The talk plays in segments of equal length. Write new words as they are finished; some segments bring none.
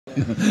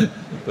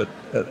But,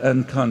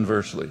 and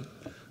conversely,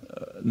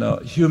 now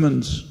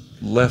humans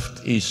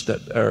left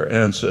our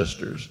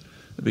ancestors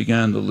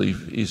began to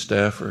leave East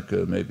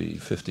Africa maybe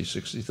 50,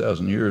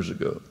 60,000 years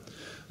ago.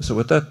 So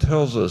what that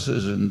tells us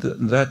is in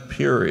that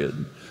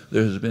period,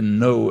 there has been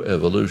no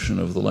evolution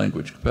of the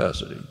language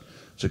capacity.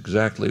 It's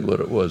exactly what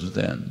it was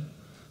then,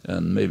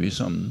 and maybe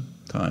some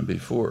time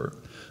before.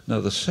 Now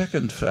the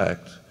second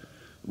fact,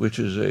 which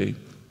is a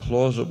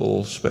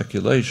plausible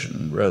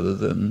speculation rather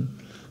than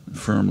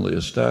firmly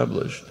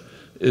established,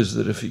 is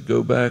that if you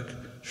go back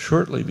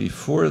shortly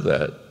before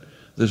that,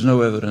 there's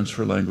no evidence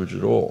for language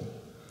at all.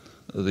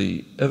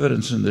 The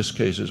evidence in this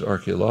case is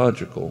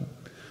archaeological,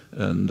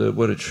 and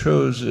what it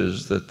shows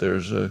is that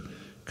there's a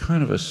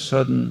kind of a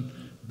sudden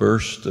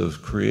burst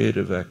of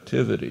creative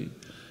activity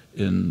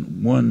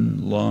in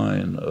one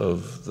line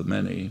of the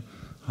many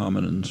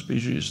hominin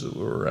species that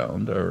were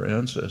around, our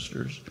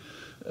ancestors.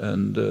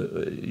 And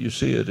you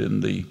see it in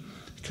the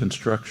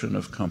construction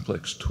of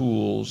complex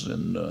tools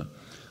and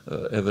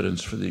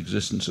evidence for the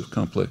existence of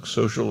complex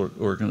social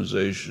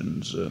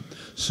organizations,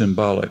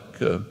 symbolic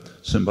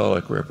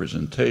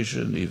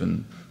representation,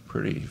 even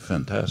pretty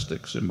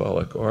fantastic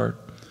symbolic art,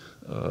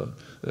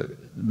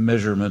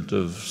 measurement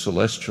of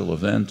celestial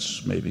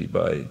events, maybe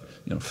by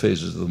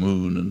phases of the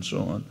moon and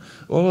so on.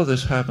 All of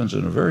this happens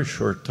in a very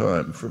short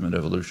time from an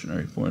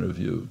evolutionary point of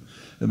view,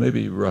 and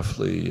maybe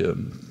roughly,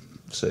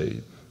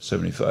 say,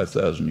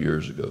 75,000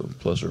 years ago,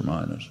 plus or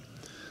minus.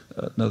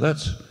 Now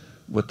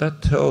what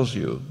that tells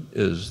you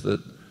is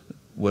that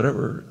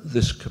whatever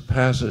this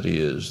capacity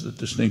is that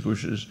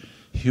distinguishes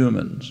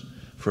humans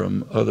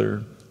from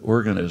other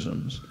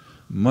organisms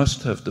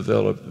must have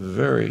developed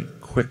very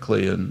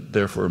quickly and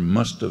therefore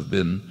must have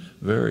been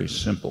very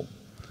simple.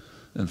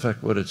 In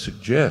fact, what it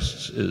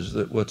suggests is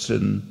that what's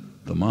in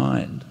the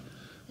mind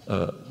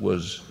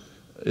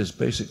is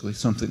basically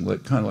something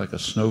like kind of like a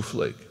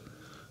snowflake.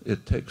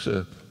 It takes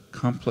a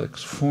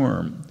complex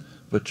form,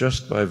 but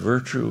just by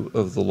virtue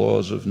of the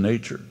laws of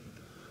nature,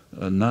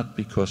 not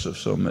because of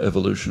some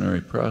evolutionary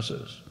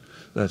process.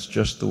 That's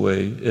just the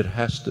way it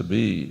has to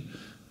be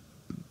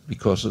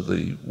because of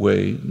the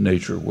way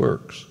nature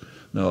works.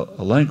 Now,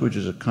 a language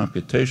is a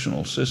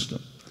computational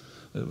system.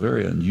 A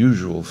very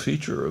unusual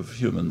feature of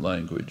human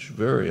language,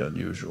 very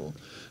unusual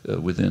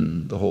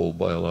within the whole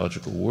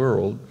biological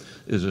world,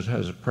 is it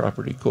has a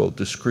property called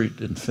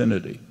discrete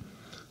infinity.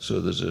 So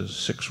there's a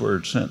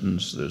 6-word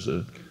sentence, there's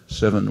a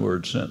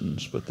 7-word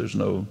sentence, but there's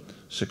no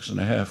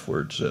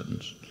 6.5-word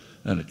sentence,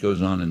 and it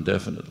goes on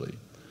indefinitely.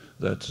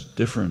 That's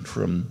different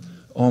from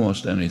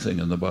almost anything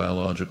in the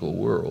biological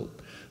world.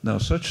 Now,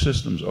 such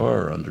systems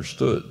are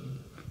understood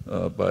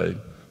by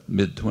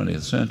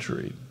mid-20th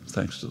century,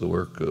 thanks to the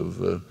work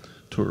of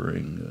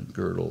Turing,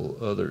 Gödel,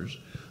 others.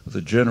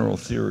 The general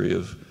theory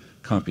of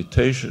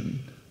computation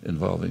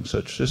involving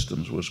such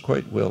systems was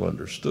quite well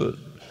understood.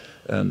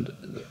 And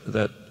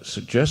that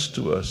suggests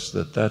to us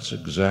that that's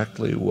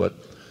exactly what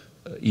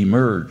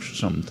emerged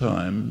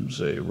sometime,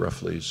 say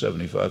roughly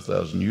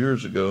 75,000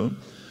 years ago,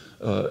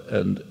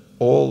 and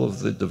all of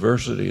the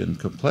diversity and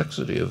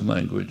complexity of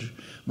language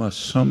must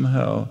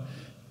somehow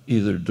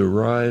either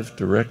derive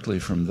directly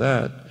from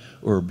that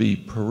or be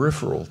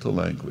peripheral to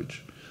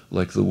language,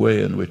 like the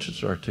way in which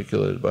it's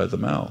articulated by the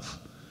mouth.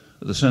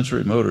 The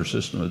sensory motor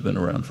system has been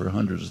around for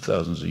hundreds of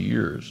thousands of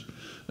years,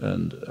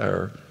 and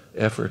our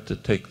effort to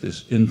take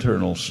this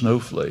internal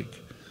snowflake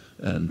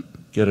and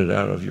get it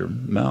out of your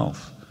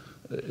mouth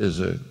is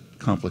a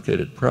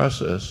complicated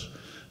process,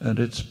 and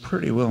it's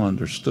pretty well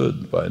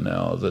understood by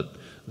now that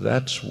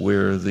that's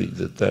where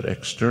that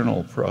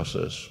external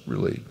process,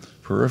 really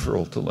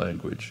peripheral to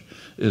language,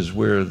 is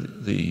where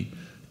the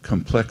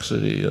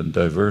complexity and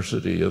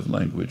diversity of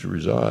language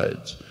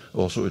resides.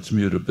 Also, its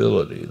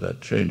mutability,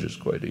 that changes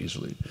quite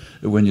easily.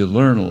 When you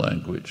learn a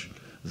language,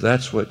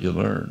 that's what you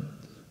learn.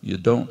 You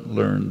don't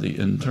learn the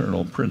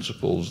internal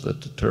principles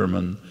that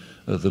determine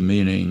the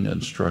meaning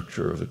and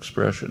structure of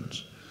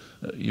expressions.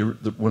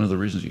 One of the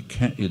reasons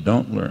you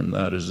don't learn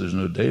that is there's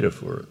no data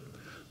for it.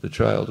 The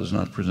child is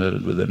not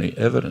presented with any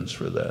evidence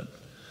for that.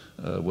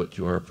 What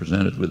you are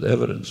presented with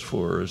evidence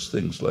for is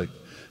things like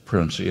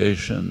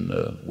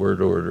pronunciation,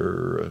 word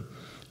order,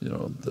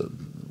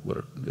 what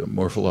are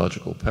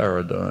morphological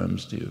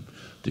paradigms. Do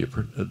you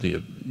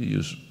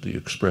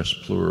express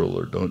plural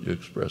or don't you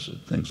express it?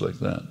 Things like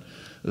that.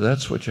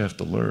 That's what you have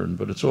to learn,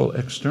 but it's all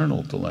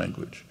external to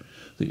language.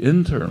 The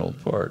internal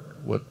part,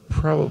 what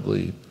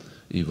probably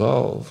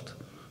evolved,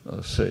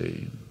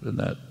 say, in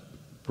that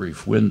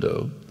brief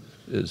window,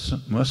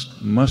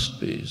 must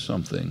be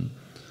something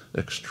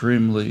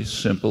extremely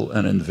simple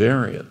and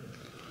invariant.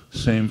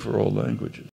 Same for all languages.